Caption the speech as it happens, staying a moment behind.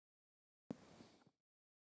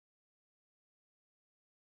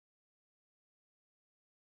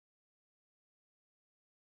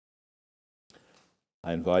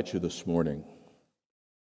I invite you this morning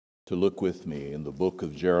to look with me in the book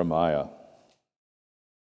of Jeremiah,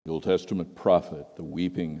 the Old Testament prophet, the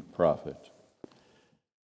weeping prophet.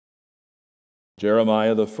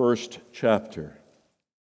 Jeremiah, the first chapter.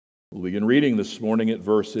 We'll begin reading this morning at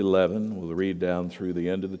verse 11. We'll read down through the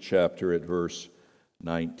end of the chapter at verse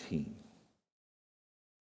 19.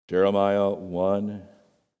 Jeremiah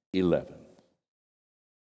 1:11.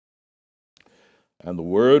 And the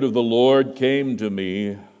word of the Lord came to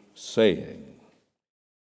me, saying,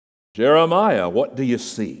 Jeremiah, what do you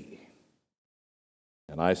see?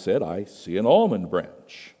 And I said, I see an almond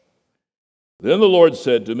branch. Then the Lord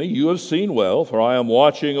said to me, you have seen well, for I am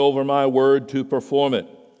watching over my word to perform it.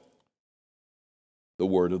 The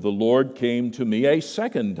word of the Lord came to me a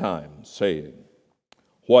second time, saying,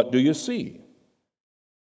 what do you see?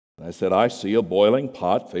 And I said, I see a boiling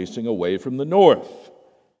pot facing away from the north.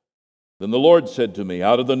 Then the Lord said to me,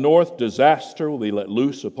 out of the north disaster will be let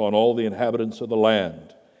loose upon all the inhabitants of the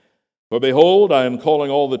land. For behold, I am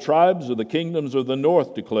calling all the tribes of the kingdoms of the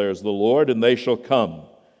north, declares the Lord, and they shall come.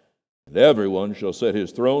 And everyone shall set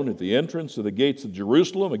his throne at the entrance of the gates of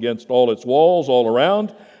Jerusalem, against all its walls all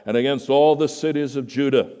around, and against all the cities of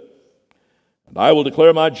Judah. And I will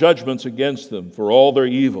declare my judgments against them for all their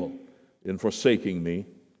evil in forsaking me.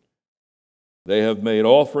 They have made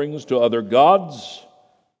offerings to other gods,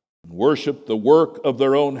 and worship the work of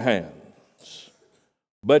their own hands.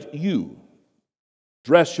 But you,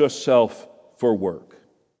 dress yourself for work.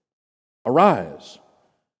 Arise,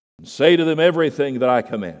 and say to them everything that I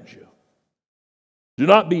command you. Do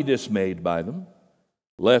not be dismayed by them,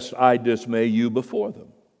 lest I dismay you before them.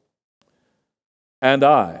 And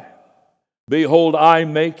I, behold, I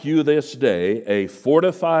make you this day a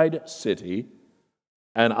fortified city,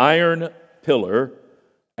 an iron pillar,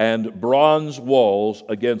 and bronze walls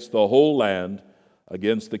against the whole land,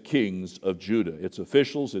 against the kings of Judah, its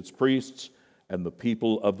officials, its priests, and the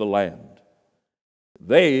people of the land.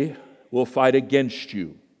 They will fight against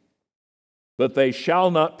you, but they shall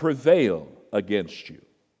not prevail against you.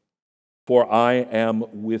 For I am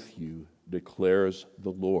with you, declares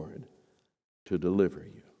the Lord, to deliver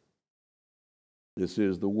you. This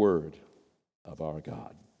is the word of our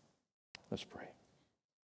God. Let's pray.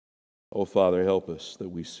 Oh, Father, help us that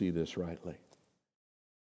we see this rightly.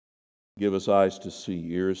 Give us eyes to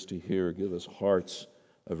see, ears to hear. Give us hearts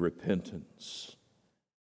of repentance.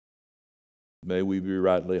 May we be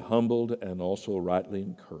rightly humbled and also rightly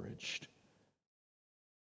encouraged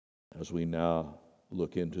as we now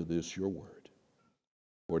look into this, your word.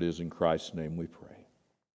 For it is in Christ's name we pray.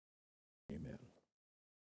 Amen.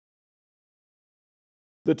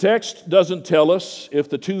 The text doesn't tell us if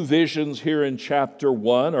the two visions here in chapter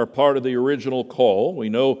 1 are part of the original call. We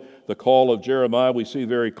know the call of Jeremiah we see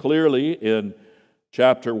very clearly in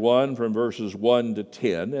chapter 1 from verses 1 to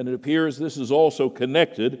 10, and it appears this is also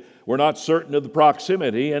connected. We're not certain of the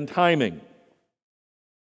proximity and timing.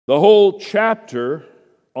 The whole chapter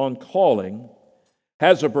on calling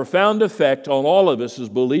has a profound effect on all of us as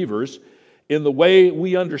believers in the way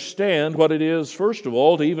we understand what it is, first of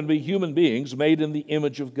all, to even be human beings made in the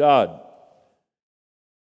image of God.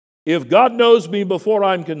 If God knows me before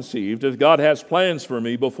I'm conceived, if God has plans for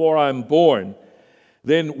me before I'm born,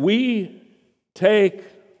 then we take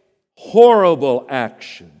horrible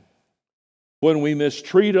action when we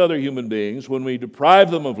mistreat other human beings, when we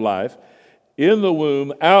deprive them of life, in the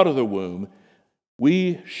womb, out of the womb.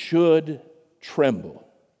 We should tremble,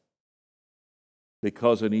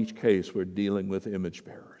 because in each case we're dealing with image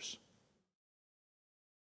bearers.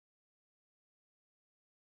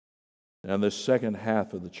 And the second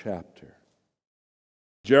half of the chapter,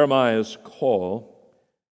 Jeremiah's call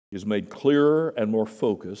is made clearer and more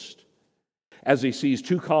focused as he sees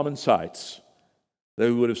two common sights that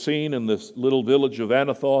we would have seen in this little village of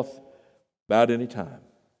Anathoth about any time.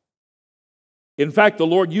 In fact, the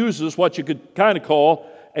Lord uses what you could kind of call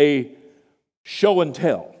a show and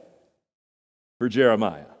tell for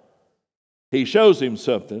Jeremiah. He shows him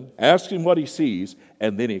something, asks him what he sees,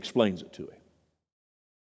 and then he explains it to him.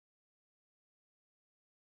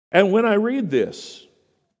 And when I read this,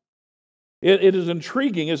 it is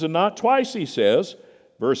intriguing, is it not? Twice he says,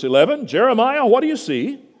 verse 11, Jeremiah, what do you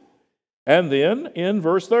see? And then in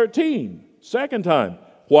verse 13, second time,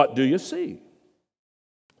 what do you see?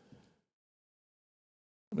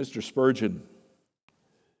 Mr. Spurgeon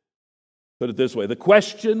put it this way: the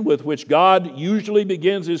question with which God usually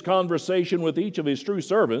begins his conversation with each of his true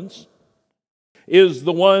servants is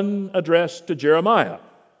the one addressed to Jeremiah.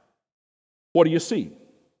 What do you see?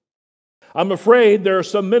 I'm afraid there are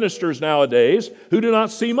some ministers nowadays who do not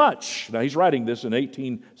see much. Now, he's writing this in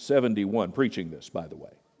 1871, preaching this, by the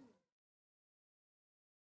way.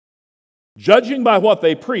 Judging by what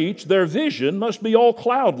they preach, their vision must be all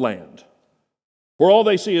cloudland, where all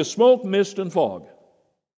they see is smoke, mist, and fog.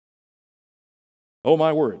 Oh,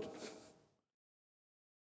 my word.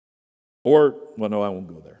 Or, well, no, I won't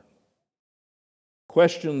go there.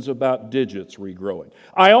 Questions about digits regrowing.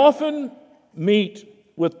 I often meet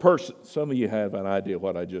with persons. Some of you have an idea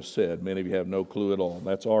what I just said. Many of you have no clue at all.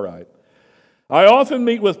 That's all right. I often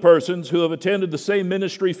meet with persons who have attended the same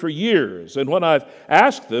ministry for years, and when I've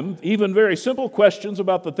asked them even very simple questions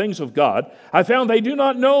about the things of God, I found they do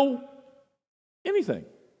not know anything.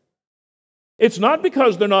 It's not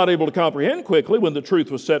because they're not able to comprehend quickly when the truth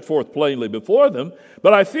was set forth plainly before them,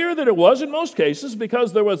 but I fear that it was, in most cases,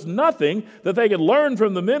 because there was nothing that they could learn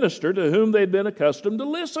from the minister to whom they'd been accustomed to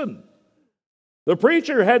listen. The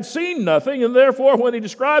preacher had seen nothing, and therefore when he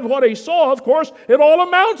described what he saw, of course, it all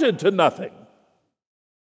amounted to nothing.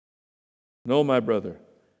 No, my brother,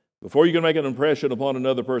 before you can make an impression upon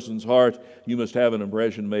another person's heart, you must have an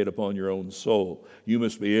impression made upon your own soul. You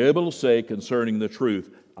must be able to say concerning the truth,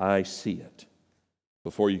 I see it,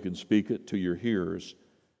 before you can speak it to your hearers,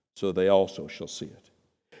 so they also shall see it.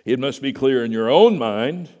 It must be clear in your own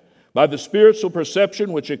mind by the spiritual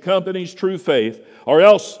perception which accompanies true faith, or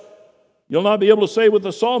else you'll not be able to say with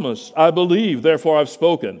the psalmist, I believe, therefore I've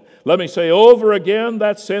spoken. Let me say over again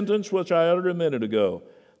that sentence which I uttered a minute ago.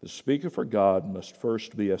 The speaker for God must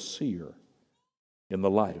first be a seer in the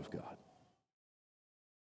light of God.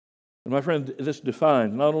 And my friend, this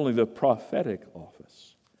defines not only the prophetic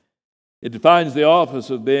office, it defines the office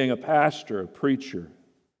of being a pastor, a preacher,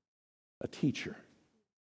 a teacher.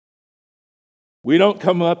 We don't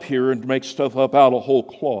come up here and make stuff up out of whole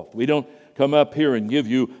cloth. We don't come up here and give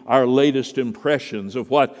you our latest impressions of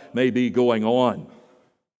what may be going on.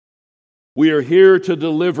 We are here to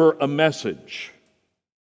deliver a message.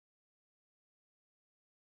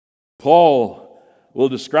 Paul will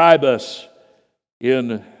describe us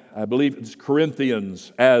in, I believe it's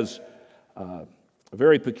Corinthians, as a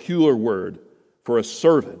very peculiar word for a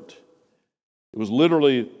servant. It was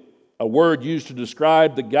literally a word used to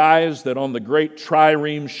describe the guys that on the great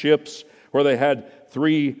trireme ships where they had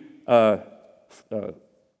three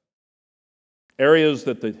areas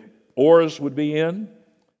that the oars would be in,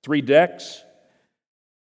 3 decks.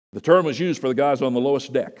 The term was used for the guys on the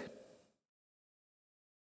lowest deck.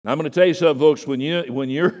 Now, I'm going to tell you something, folks. When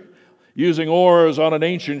you're using oars on an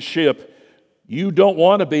ancient ship, you don't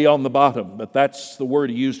want to be on the bottom, but that's the word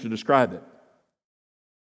he used to describe it.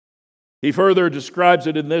 He further describes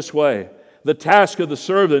it in this way. The task of the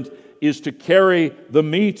servant is to carry the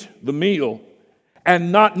meat, the meal,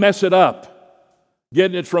 and not mess it up,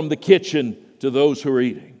 getting it from the kitchen to those who are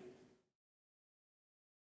eating.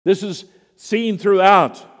 This is seen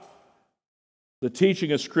throughout the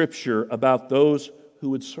teaching of Scripture about those who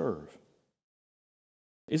would serve.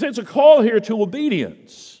 He says it's a call here to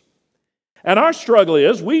obedience. And our struggle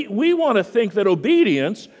is we want to think that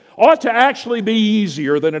obedience ought to actually be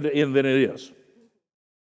easier than it is.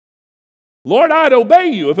 Lord, I'd obey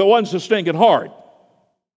you if it wasn't so stinking hard.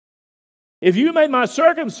 If you made my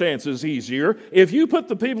circumstances easier, if you put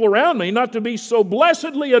the people around me not to be so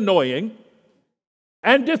blessedly annoying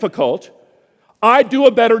and difficult, I'd do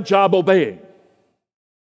a better job obeying.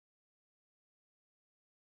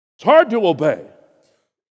 It's hard to obey.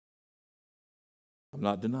 I'm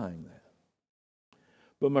not denying that.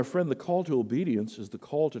 But my friend, the call to obedience is the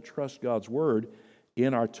call to trust God's word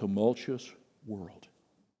in our tumultuous world.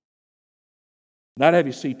 Now I'd have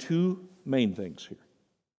you see 2 main things here.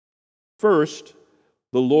 First,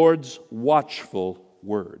 the Lord's watchful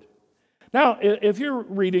word. Now, if you're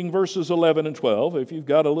reading verses 11 and 12, if you've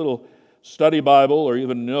got a little study Bible or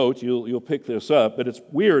even note, you'll pick this up, but it's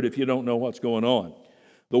weird if you don't know what's going on.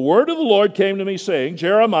 The word of the Lord came to me saying,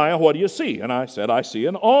 Jeremiah, what do you see? And I said, I see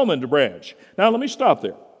an almond branch. Now let me stop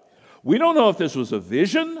there. We don't know if this was a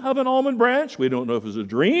vision of an almond branch. We don't know if it was a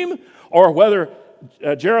dream or whether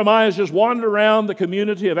Jeremiah's just wandered around the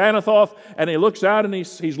community of Anathoth and he looks out and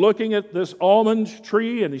he's looking at this almond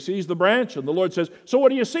tree and he sees the branch and the Lord says, so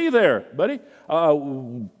what do you see there, buddy?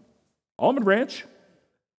 Almond branch.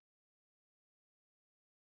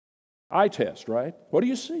 Eye test, right? What do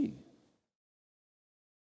you see?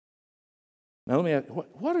 Now let me ask,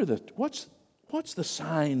 what's the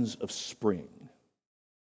signs of spring?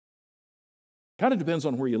 Kind of depends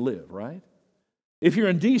on where you live, right? If you're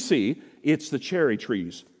in D.C., it's the cherry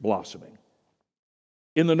trees blossoming.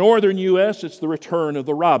 In the northern U.S., it's the return of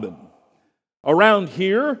the robin. Around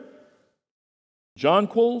here,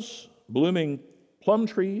 jonquils, blooming plum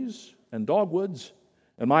trees, and dogwoods,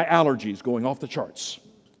 and my allergies going off the charts.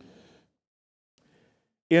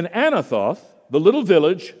 In Anathoth, the little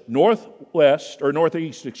village northeast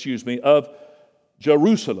of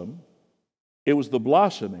Jerusalem, it was the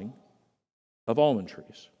blossoming of almond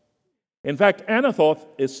trees. In fact, Anathoth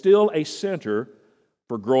is still a center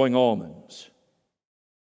for growing almonds,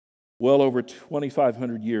 well over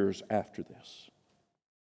 2,500 years after this.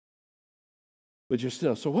 But you're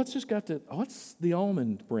still, so what's the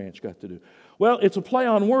almond branch got to do? Well, it's a play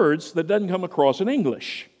on words that doesn't come across in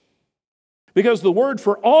English. Because the word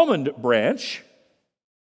for almond branch,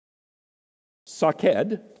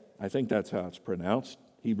 saked, I think that's how it's pronounced,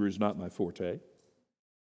 Hebrew's not my forte,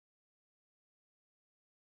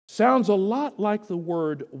 sounds a lot like the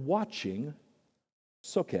word watching,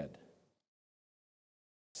 soked.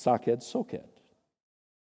 Saked, soked.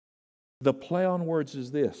 The play on words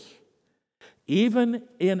is this. Even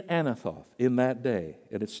in Anathoth, in that day,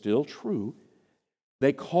 and it's still true,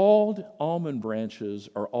 they called almond branches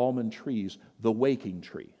or almond trees the waking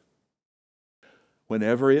tree.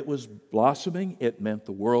 Whenever it was blossoming, it meant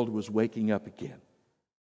the world was waking up again.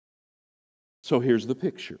 So here's the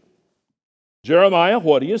picture. Jeremiah,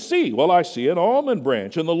 what do you see? Well, I see an almond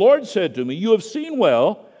branch. And the Lord said to me, you have seen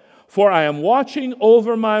well, for I am watching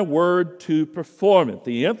over my word to perform it.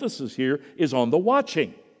 The emphasis here is on the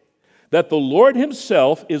watching. That the Lord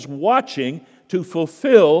himself is watching to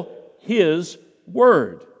fulfill his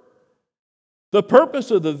word. The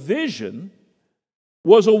purpose of the vision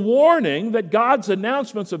was a warning that God's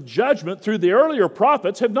announcements of judgment through the earlier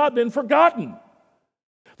prophets have not been forgotten.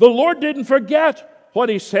 The Lord didn't forget what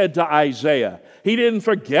he said to Isaiah. He didn't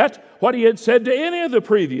forget what he had said to any of the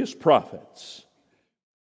previous prophets.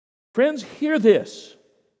 Friends, hear this.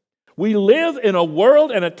 We live in a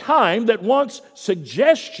world and a time that wants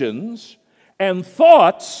suggestions and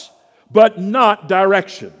thoughts, but not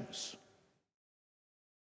directions.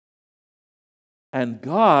 And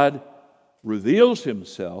God reveals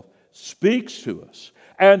himself, speaks to us.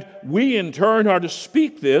 And we in turn are to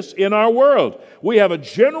speak this in our world. We have a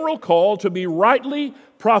general call to be rightly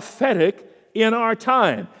prophetic in our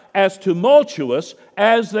time, as tumultuous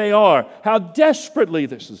as they are. How desperately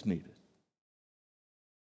this is needed.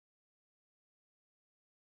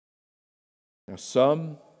 Now,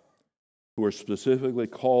 some who are specifically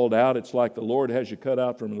called out, it's like the Lord has you cut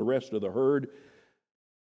out from the rest of the herd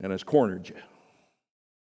and has cornered you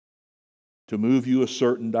to move you a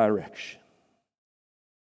certain direction.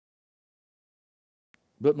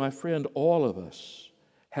 But my friend, all of us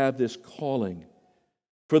have this calling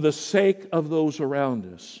for the sake of those around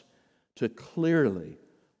us to clearly,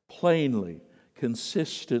 plainly,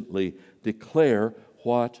 consistently declare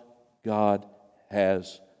what God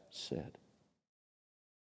has said.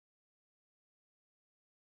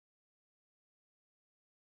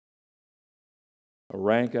 A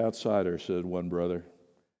rank outsider, said one brother,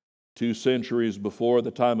 2 centuries before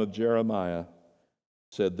the time of Jeremiah,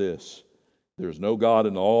 said this: there is no God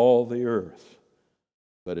in all the earth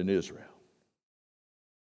but in Israel.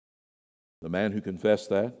 The man who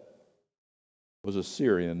confessed that was a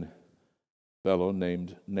Syrian fellow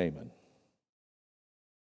named Naaman.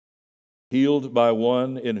 Healed by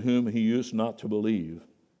one in whom he used not to believe,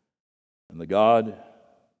 and a God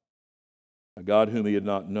whom he had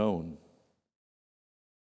not known.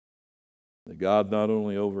 The God not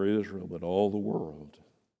only over Israel, but all the world,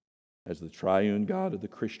 as the triune God of the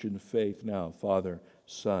Christian faith now, Father,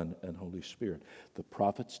 Son, and Holy Spirit. The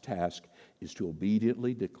prophet's task is to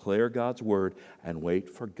obediently declare God's word and wait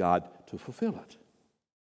for God to fulfill it.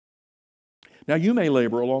 Now, you may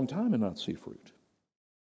labor a long time and not see fruit.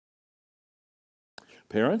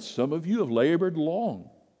 Parents, some of you have labored long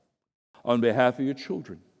on behalf of your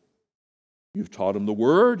children. You've taught them the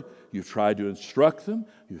Word. You've tried to instruct them.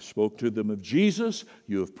 You've spoke to them of Jesus.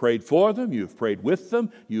 You have prayed for them. You have prayed with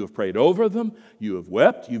them. You have prayed over them. You have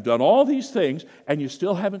wept. You've done all these things, and you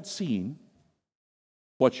still haven't seen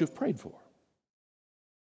what you've prayed for.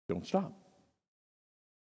 Don't stop.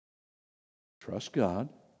 Trust God.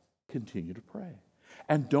 Continue to pray.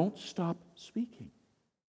 And don't stop speaking.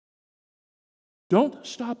 Don't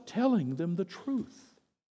stop telling them the truth.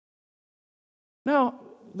 Now,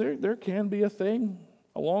 there can be a thing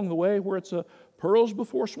along the way where it's a pearls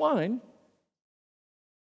before swine,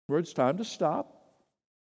 where it's time to stop.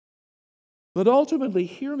 But ultimately,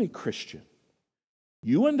 hear me, Christian.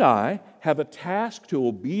 You and I have a task to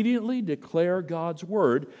obediently declare God's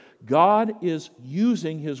word. God is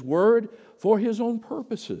using his word for his own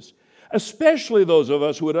purposes. Especially those of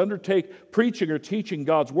us who would undertake preaching or teaching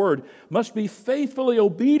God's word must be faithfully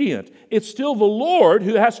obedient. It's still the Lord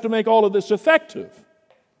who has to make all of this effective.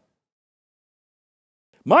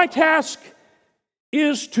 My task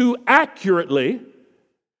is to accurately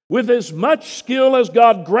with as much skill as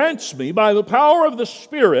God grants me by the power of the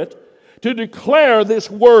Spirit to declare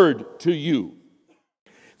this word to you.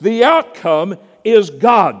 The outcome is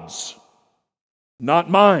God's, not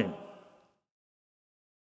mine.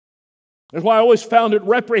 That's why I always found it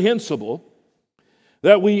reprehensible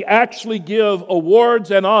that we actually give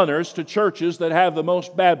awards and honors to churches that have the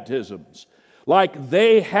most baptisms, like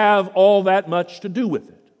they have all that much to do with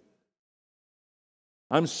it.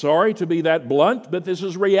 I'm sorry to be that blunt, but this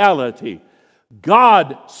is reality.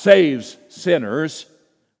 God saves sinners,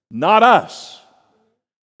 not us.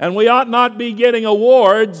 And we ought not be getting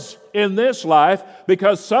awards in this life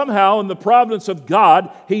because somehow in the providence of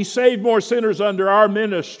God, He saved more sinners under our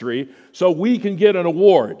ministry so we can get an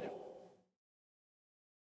award.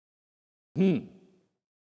 Enough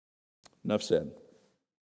said.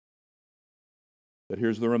 But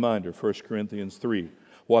here's the reminder, 1 Corinthians 3.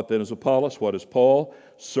 What then is Apollos? What is Paul?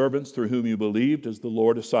 Servants through whom you believed, as the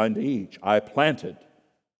Lord assigned to each. I planted,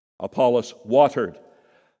 Apollos watered,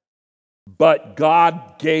 but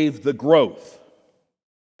God gave the growth.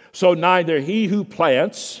 So neither he who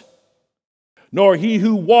plants nor he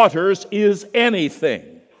who waters is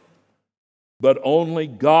anything, but only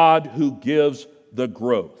God who gives the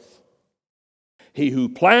growth. He who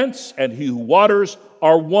plants and he who waters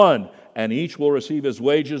are one, and each will receive his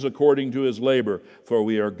wages according to his labor, for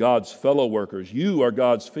we are God's fellow workers. You are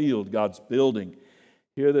God's field, God's building.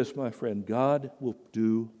 Hear this, my friend. God will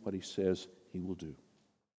do what He says He will do.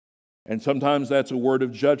 And sometimes that's a word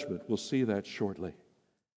of judgment. We'll see that shortly.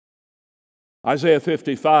 Isaiah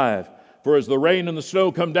 55, for as the rain and the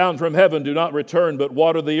snow come down from heaven, do not return, but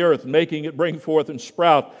water the earth, making it bring forth and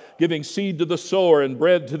sprout, giving seed to the sower and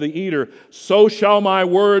bread to the eater, so shall my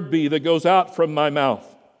word be that goes out from my mouth.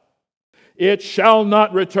 It shall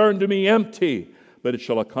not return to me empty, but it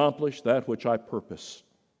shall accomplish that which I purpose,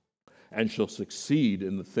 and shall succeed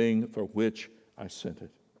in the thing for which I sent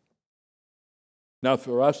it. Now,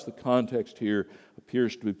 for us, the context here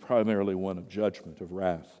appears to be primarily one of judgment, of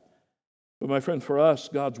wrath. But my friend, for us,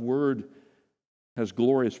 God's Word has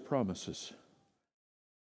glorious promises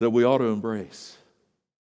that we ought to embrace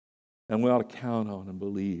and we ought to count on and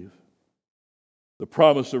believe. The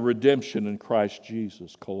promise of redemption in Christ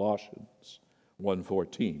Jesus, Colossians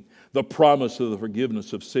 1:14. The promise of the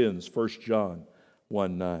forgiveness of sins, 1 John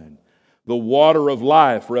 1:9. The water of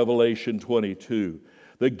life, Revelation 22.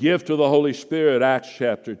 The gift of the Holy Spirit, Acts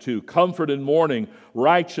chapter 2. Comfort in mourning,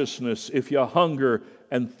 righteousness if you hunger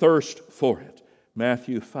and thirst for it,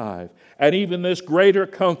 Matthew 5. And even this greater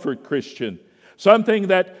comfort, Christian, something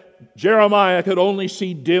that Jeremiah could only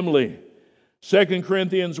see dimly, 2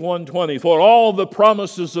 Corinthians 1:20, for all the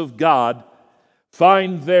promises of God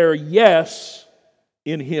find their yes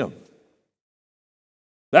in Him.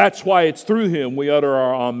 That's why it's through Him we utter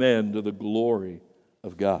our amen to the glory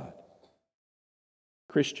of God.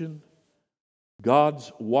 Christian,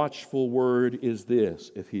 God's watchful word is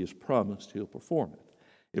this: if He has promised, He'll perform it.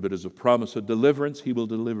 If it is a promise of deliverance, He will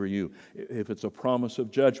deliver you. If it's a promise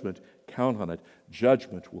of judgment, count on it.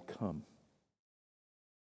 Judgment will come.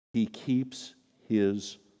 He keeps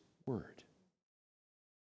His word.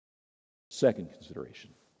 Second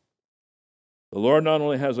consideration. The Lord not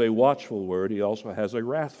only has a watchful word, He also has a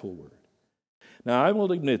wrathful word. Now, I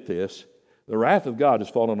will admit this. The wrath of God has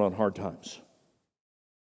fallen on hard times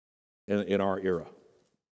in our era.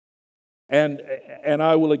 And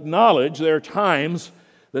I will acknowledge there are times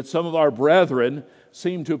that some of our brethren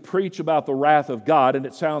seem to preach about the wrath of God, and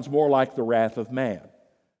it sounds more like the wrath of man.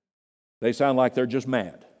 They sound like they're just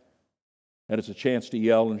mad. And it's a chance to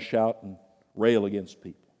yell and shout and rail against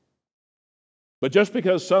people. But just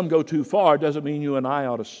because some go too far doesn't mean you and I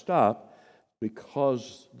ought to stop,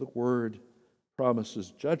 because the Word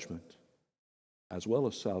promises judgment as well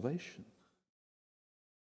as salvation.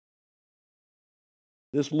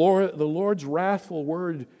 The Lord's wrathful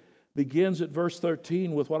word begins at verse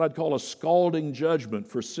 13 with what I'd call a scalding judgment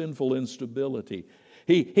for sinful instability.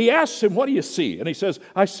 He asks him, what do you see? And he says,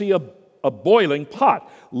 I see a boiling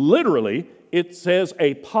pot. Literally, it says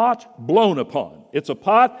a pot blown upon. It's a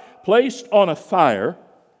pot placed on a fire,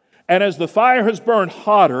 and as the fire has burned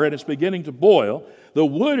hotter and it's beginning to boil, the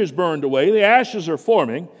wood is burned away, the ashes are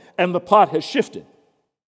forming, and the pot has shifted.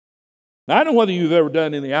 Now, I don't know whether you've ever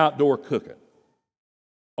done any outdoor cooking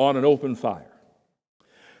on an open fire.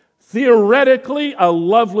 Theoretically, a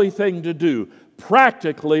lovely thing to do.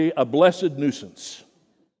 Practically, a blessed nuisance.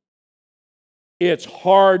 It's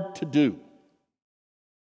hard to do.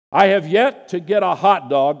 I have yet to get a hot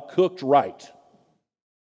dog cooked right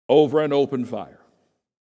over an open fire.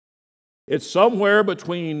 It's somewhere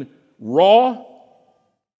between raw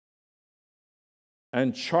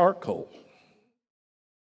and charcoal.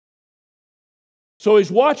 So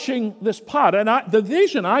he's watching this pot, and the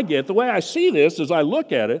vision I get, the way I see this as I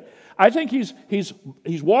look at it, I think he's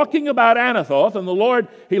walking about Anathoth, and the Lord,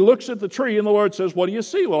 he looks at the tree, and the Lord says, "What do you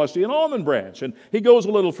see?" "Well, I see an almond branch." And he goes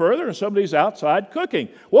a little further, and somebody's outside cooking.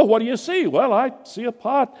 "Well, what do you see?" "Well, I see a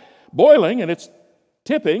pot boiling, and it's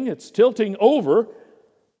tipping, it's tilting over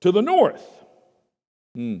to the north."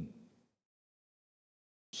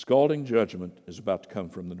 Scalding judgment is about to come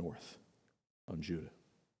from the north on Judah.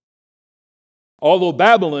 Although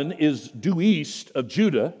Babylon is due east of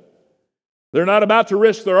Judah, they're not about to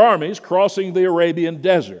risk their armies crossing the Arabian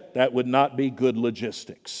desert. That would not be good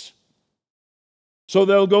logistics. So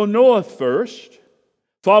they'll go north first,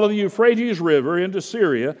 follow the Euphrates River into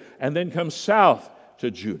Syria, and then come south to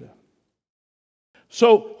Judah.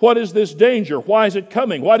 So what is this danger? Why is it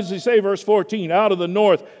coming? Why does he say, verse 14, "Out of the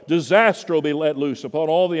north disaster will be let loose upon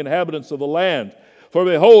all the inhabitants of the land. For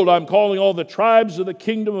behold, I'm calling all the tribes of the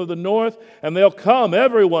kingdom of the north, and they'll come.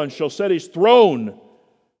 Everyone shall set his throne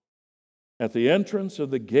at the entrance of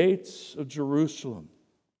the gates of Jerusalem."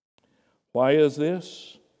 Why is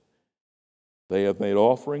this? "They have made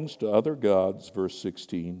offerings to other gods," verse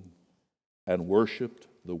 16, "and worshipped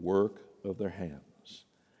the work of their hands."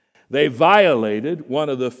 They violated one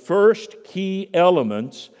of the first key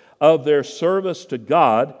elements of their service to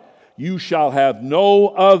God. "You shall have no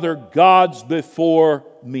other gods before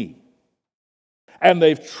me." And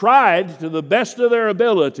they've tried to the best of their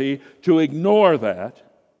ability to ignore that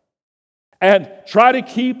and try to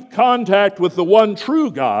keep contact with the one true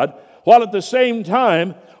God, while at the same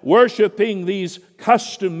time worshiping these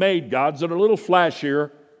custom-made gods that are a little flashier,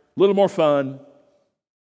 a little more fun.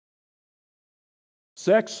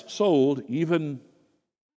 Sex sold even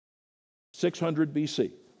 600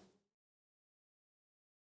 BC.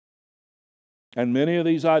 And many of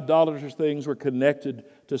these idolatrous things were connected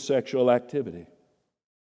to sexual activity.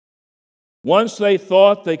 Once they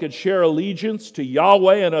thought they could share allegiance to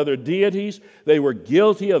Yahweh and other deities, they were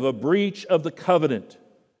guilty of a breach of the covenant.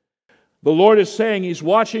 The Lord is saying He's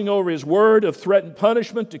watching over His word of threatened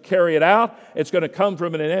punishment to carry it out. It's going to come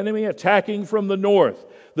from an enemy attacking from the north.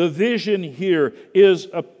 The vision here is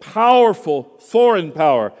a powerful foreign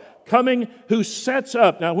power coming who sets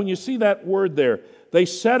up. Now, when you see that word there, they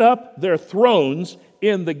set up their thrones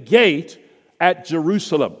in the gate at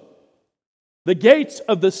Jerusalem. The gates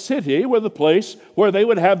of the city were the place where they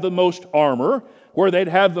would have the most armor, where they'd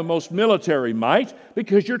have the most military might,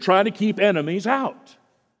 because you're trying to keep enemies out.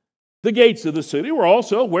 The gates of the city were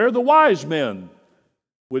also where the wise men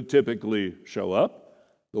would typically show up,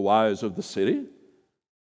 the wise of the city,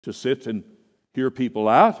 to sit and hear people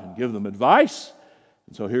out and give them advice.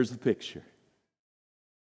 And so here's the picture.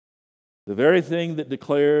 The very thing that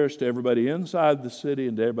declares to everybody inside the city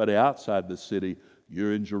and to everybody outside the city,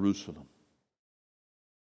 "You're in Jerusalem,"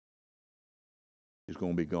 is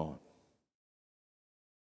going to be gone.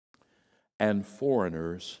 And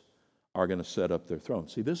foreigners are going to set up their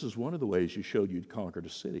thrones. See, this is one of the ways you showed you'd conquered a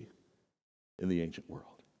city in the ancient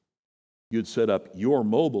world. You'd set up your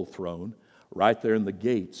mobile throne right there in the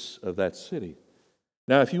gates of that city.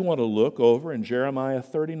 Now, if you want to look over in Jeremiah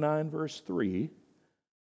 39, verse 3,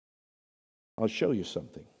 I'll show you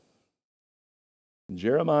something. In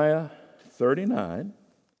Jeremiah 39,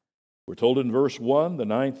 we're told in verse 1, the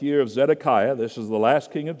 9th year of Zedekiah, this is the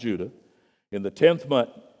last king of Judah, in the 10th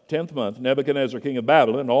month, Nebuchadnezzar, king of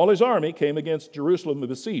Babylon, and all his army came against Jerusalem and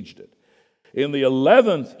besieged it. In the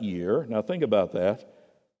 11th year, now think about that,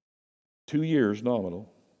 2 years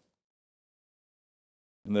nominal.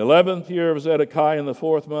 In the 11th year of Zedekiah, in the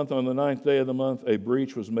 4th month, on the 9th day of the month, a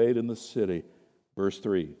breach was made in the city. Verse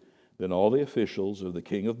 3, then all the officials of the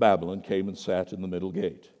king of Babylon came and sat in the middle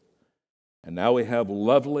gate. And now we have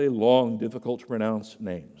lovely, long, difficult to pronounce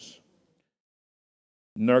names.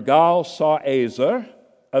 Nergal-Sarezer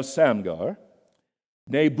of Samgar,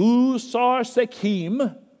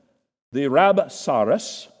 Nebu-Sarsekim, the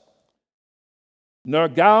Rabsaris,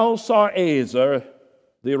 Nergal-Sarezer,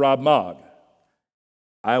 the Rabmag.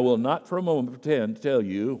 I will not for a moment pretend to tell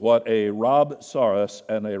you what a Rabsaris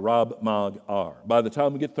and a Rabmag are. By the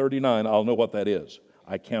time we get 39, I'll know what that is.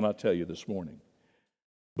 I cannot tell you this morning.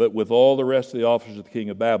 But with all the rest of the officers of the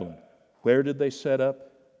king of Babylon, where did they set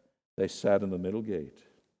up? They sat in the middle gate.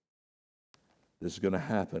 This is going to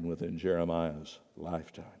happen within Jeremiah's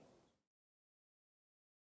lifetime.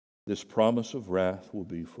 This promise of wrath will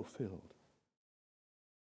be fulfilled.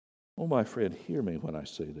 Oh, my friend, hear me when I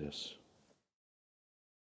say this.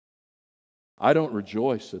 I don't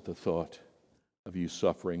rejoice at the thought of you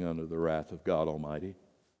suffering under the wrath of God Almighty.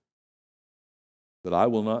 But I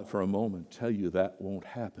will not for a moment tell you that won't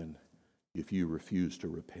happen if you refuse to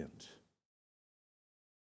repent.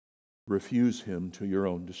 refuse Him to your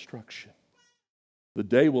own destruction. The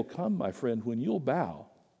day will come, my friend, when you'll bow.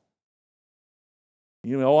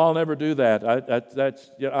 You know, I'll never do that.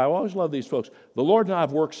 I always love these folks. The Lord and I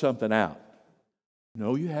have worked something out.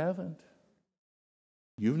 No, you haven't.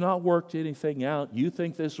 You've not worked anything out. You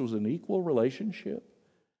think this was an equal relationship?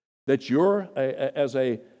 That you're as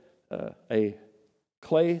a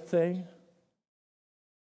clay thing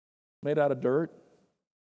made out of dirt?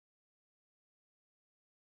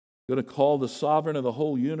 Going to call the sovereign of the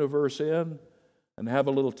whole universe in and have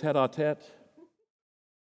a little tete-a-tete?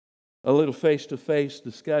 A little face-to-face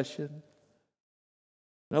discussion?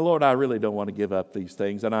 Now, Lord, I really don't want to give up these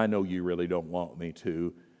things, and I know you really don't want me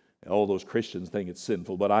to. All those Christians think it's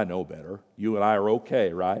sinful, but I know better. You and I are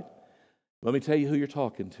okay, right? Let me tell you who you're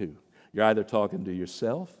talking to. You're either talking to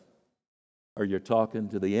yourself or you're talking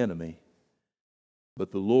to the enemy.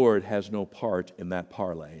 But the Lord has no part in that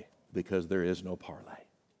parlay because there is no parlay.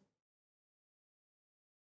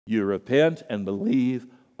 You repent and believe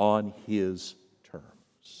on His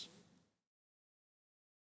terms.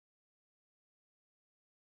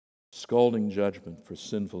 Scalding judgment for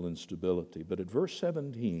sinful instability. But at verse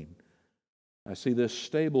 17, I see this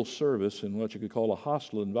stable service in what you could call a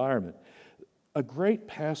hostile environment. A great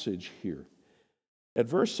passage here. At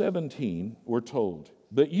verse 17, we're told,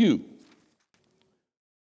 but you.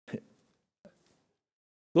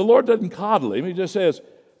 The Lord doesn't coddle him. He just says,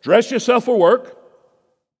 dress yourself for work.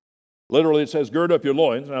 Literally, it says, gird up your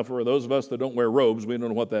loins. Now, for those of us that don't wear robes, we don't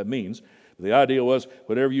know what that means. The idea was,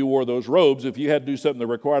 whenever you wore those robes, if you had to do something that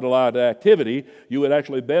required a lot of activity, you would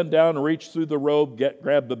actually bend down and reach through the robe,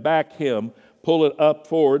 grab the back hem, pull it up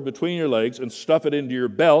forward between your legs, and stuff it into your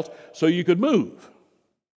belt so you could move.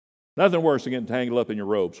 Nothing worse than getting tangled up in your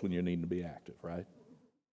robes when you need to be active, right?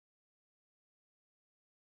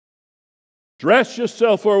 Dress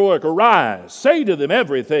yourself for work. Arise. Say to them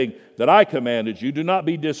everything that I commanded you. Do not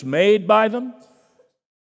be dismayed by them,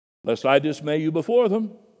 lest I dismay you before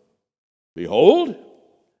them. Behold,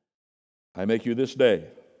 I make you this day.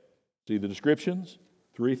 See the descriptions?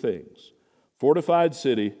 3 things. Fortified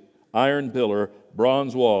city, iron pillar,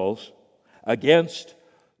 bronze walls, against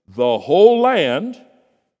the whole land,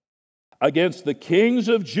 against the kings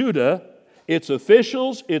of Judah, its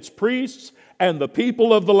officials, its priests, and the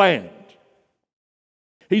people of the land.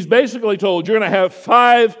 He's basically told you're going to have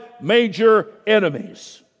 5 major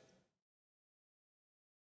enemies.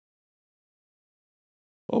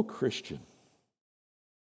 Oh, Christian,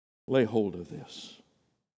 lay hold of this.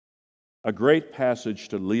 A great passage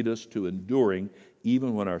to lead us to enduring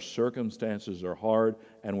even when our circumstances are hard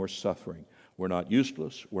and we're suffering. We're not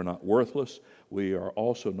useless. We're not worthless. We are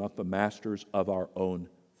also not the masters of our own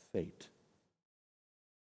fate.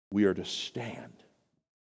 We are to stand.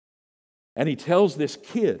 And he tells this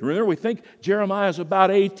kid, remember, we think Jeremiah's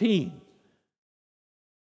about 18.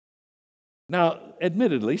 Now,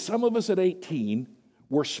 admittedly, some of us at 18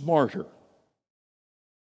 were smarter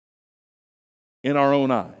in our own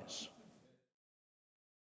eyes.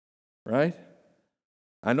 Right?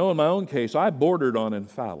 I know in my own case, I bordered on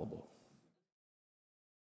infallible.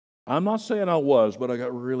 I'm not saying I was, but I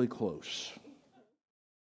got really close.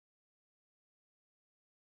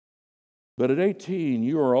 But at 18,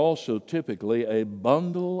 you are also typically a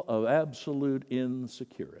bundle of absolute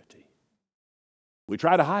insecurity. We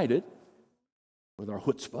try to hide it with our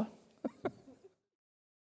chutzpah.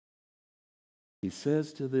 He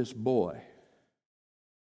says to this boy,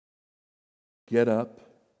 get up,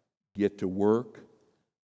 get to work.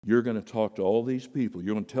 You're going to talk to all these people.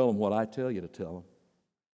 You're going to tell them what I tell you to tell them.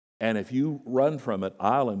 And if you run from it,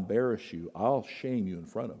 I'll embarrass you. I'll shame you in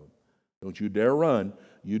front of them. Don't you dare run.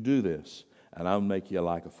 You do this. And I'll make you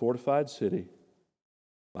like a fortified city,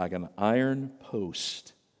 like an iron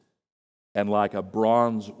post, and like a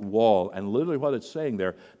bronze wall. And literally what it's saying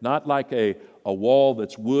there, not like a wall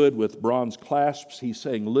that's wood with bronze clasps. He's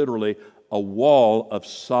saying literally a wall of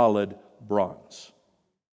solid bronze.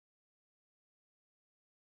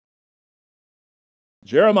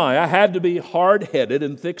 Jeremiah had to be hard-headed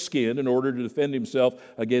and thick-skinned in order to defend himself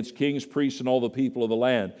against kings, priests, and all the people of the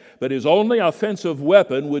land. But his only offensive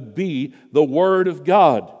weapon would be the Word of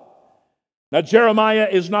God. Now, Jeremiah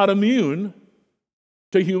is not immune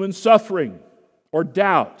to human suffering or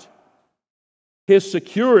doubt. His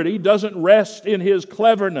security doesn't rest in his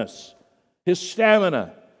cleverness, his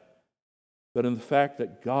stamina, but in the fact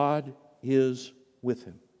that God is with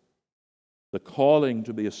him. The calling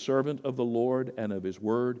to be a servant of the Lord and of His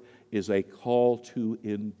Word is a call to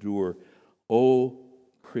endure. Oh,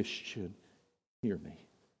 Christian, hear me.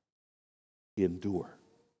 Endure.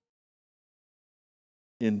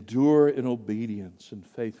 Endure in obedience and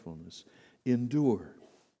faithfulness. Endure.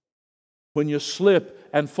 When you slip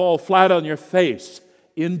and fall flat on your face,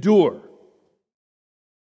 endure.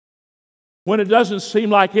 When it doesn't seem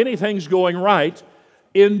like anything's going right,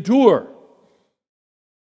 endure.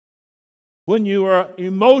 When you are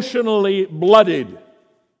emotionally blooded,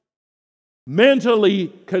 mentally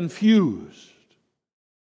confused,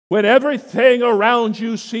 when everything around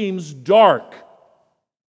you seems dark,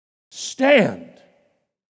 stand,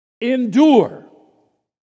 endure.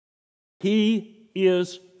 He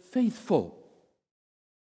is faithful.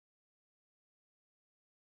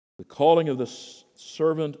 The calling of the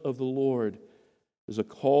servant of the Lord is a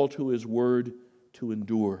call to His word to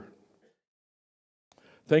endure.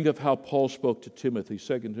 Think of how Paul spoke to Timothy,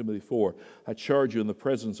 2 Timothy 4. I charge you in the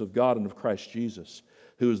presence of God and of Christ Jesus,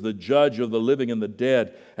 who is the judge of the living and the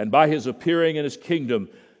dead, and by His appearing in His kingdom,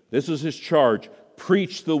 this is His charge: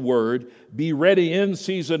 preach the word, be ready in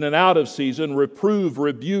season and out of season, reprove,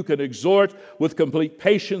 rebuke, and exhort with complete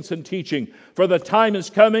patience and teaching. For the time is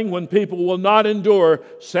coming when people will not endure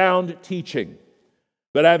sound teaching,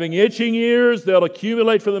 but having itching ears, they'll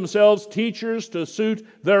accumulate for themselves teachers to suit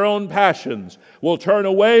their own passions, will turn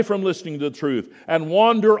away from listening to the truth and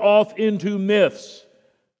wander off into myths.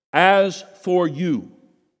 As for you,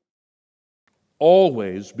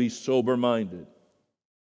 always be sober-minded.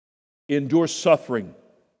 Endure suffering.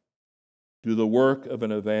 Do the work of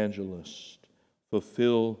an evangelist.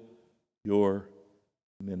 Fulfill your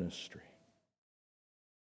ministry.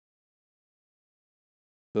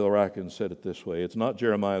 Phil Rackin said it this way: it's not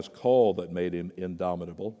Jeremiah's call that made him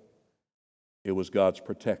indomitable. It was God's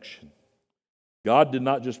protection. God did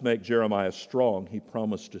not just make Jeremiah strong. He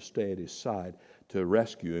promised to stay at his side, to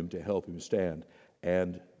rescue him, to help him stand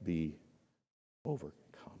and be overcome.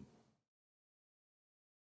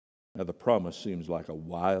 Now, the promise seems like a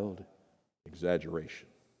wild exaggeration.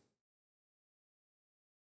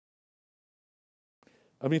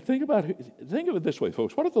 I mean, think of it this way,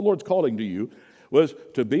 folks. What if the Lord's calling to you was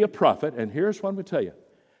to be a prophet, and here's what I'm going to tell you.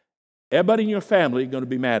 Everybody in your family is going to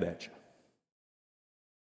be mad at you.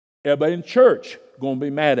 Everybody in church is going to be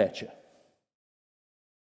mad at you.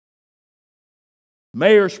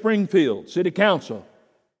 Mayor Springfield, City Council,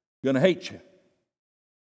 going to hate you.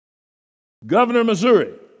 Governor of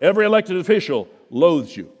Missouri, every elected official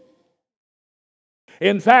loathes you.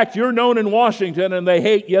 In fact, you're known in Washington and they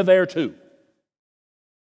hate you there too.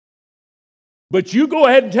 But you go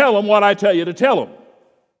ahead and tell them what I tell you to tell them.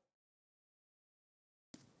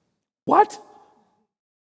 What?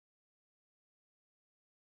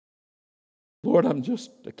 Lord, I'm just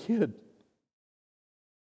a kid.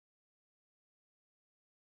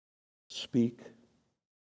 Speak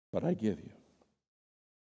what I give you.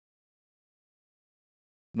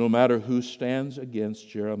 No matter who stands against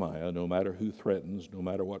Jeremiah, no matter who threatens, no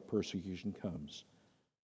matter what persecution comes,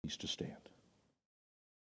 he's to stand.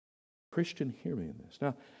 Christian, hear me in this.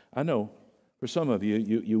 Now, I know for some of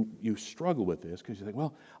you, you struggle with this because you think,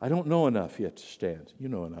 well, I don't know enough yet to stand. You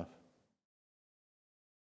know enough.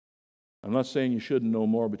 I'm not saying you shouldn't know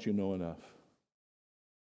more, but you know enough.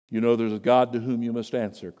 You know there's a God to whom you must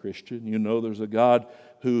answer, Christian. You know there's a God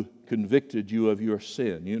who convicted you of your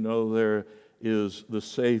sin. You know there is the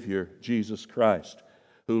Savior, Jesus Christ,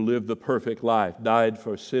 who lived the perfect life, died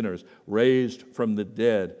for sinners, raised from the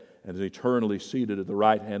dead, and is eternally seated at the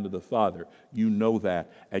right hand of the Father. You know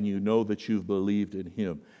that, and you know that you've believed in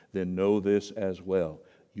Him. Then know this as well.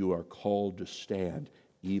 You are called to stand,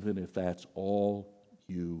 even if that's all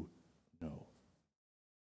you know.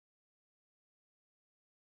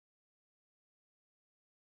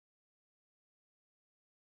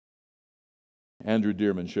 Andrew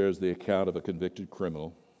Dearman shares the account of a convicted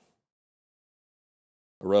criminal.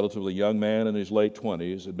 A relatively young man in his late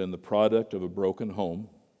 20s had been the product of a broken home.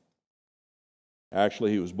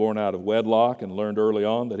 Actually, he was born out of wedlock and learned early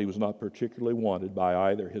on that he was not particularly wanted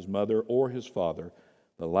by either his mother or his father.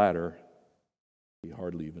 The latter he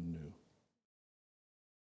hardly even knew.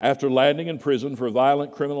 After landing in prison for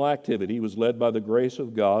violent criminal activity, he was led by the grace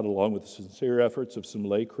of God, along with the sincere efforts of some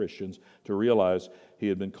lay Christians, to realize he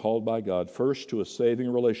had been called by God first to a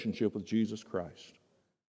saving relationship with Jesus Christ,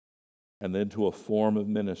 and then to a form of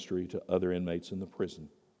ministry to other inmates in the prison.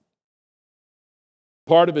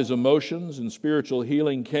 Part of his emotions and spiritual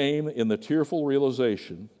healing came in the tearful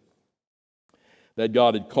realization that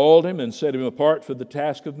God had called him and set him apart for the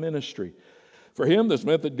task of ministry. For him, this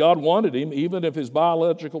meant that God wanted him even if his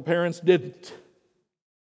biological parents didn't.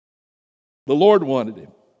 The Lord wanted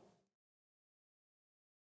him.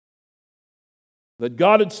 That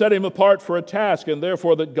God had set him apart for a task, and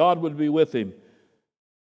therefore that God would be with him.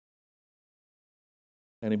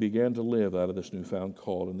 And he began to live out of this newfound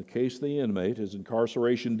call. In the case of the inmate, his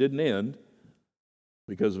incarceration didn't end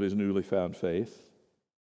because of his newly found faith.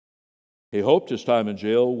 He hoped his time in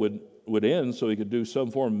jail would end so he could do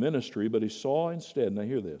some form of ministry, but he saw instead, now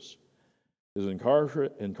hear this, his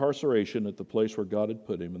incarceration at the place where God had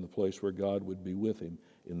put him and the place where God would be with him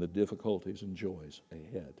in the difficulties and joys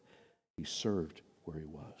ahead. He served where he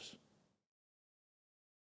was.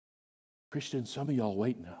 Christian, some of y'all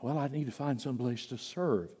wait now. Well, I need to find some place to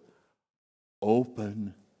serve.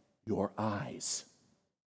 Open your eyes.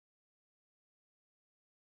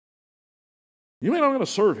 You mean I'm going to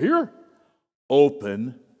serve here?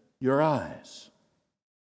 Open your eyes.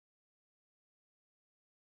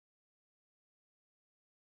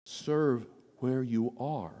 Serve where you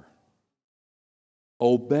are.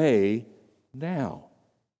 Obey now.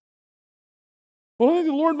 Well, I think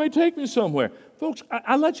the Lord may take me somewhere. Folks,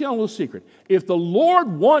 I'll let you on a little secret. If the Lord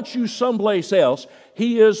wants you someplace else,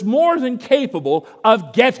 He is more than capable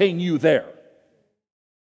of getting you there.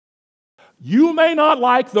 You may not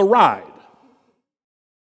like the ride,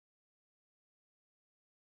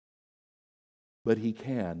 but He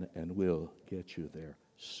can and will get you there.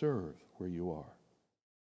 Serve where you are.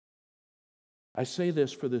 I say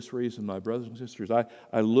this for this reason, my brothers and sisters.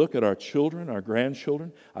 I look at our children, our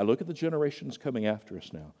grandchildren. I look at the generations coming after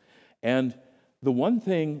us now. And the one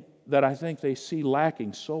thing that I think they see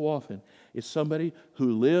lacking so often is somebody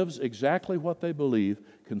who lives exactly what they believe,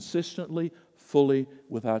 consistently, fully,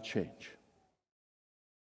 without change.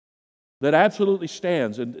 That absolutely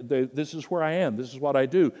stands, and this is where I am, this is what I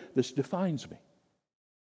do, this defines me.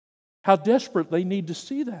 How desperate they need to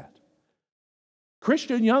see that.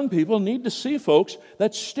 Christian young people need to see folks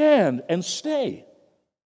that stand and stay,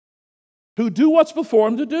 who do what's before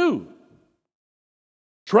them to do,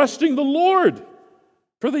 trusting the Lord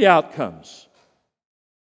for the outcomes,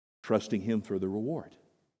 trusting Him for the reward.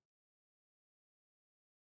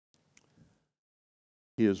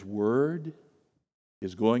 His word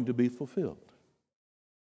is going to be fulfilled,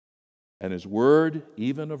 and His word,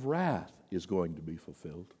 even of wrath, is going to be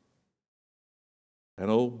fulfilled. And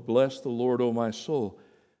oh, bless the Lord, oh my soul.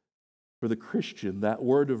 For the Christian, that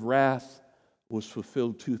word of wrath was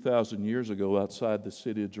fulfilled 2,000 years ago outside the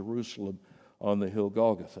city of Jerusalem on the hill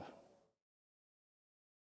Golgotha.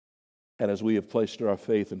 And as we have placed our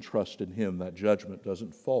faith and trust in Him, that judgment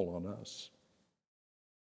doesn't fall on us.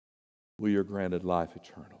 We are granted life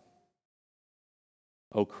eternal.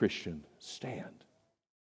 Oh, Christian, stand.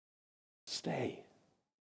 Stay.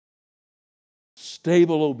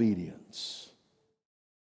 Stable obedience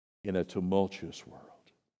in a tumultuous world.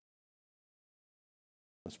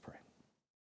 Let's pray.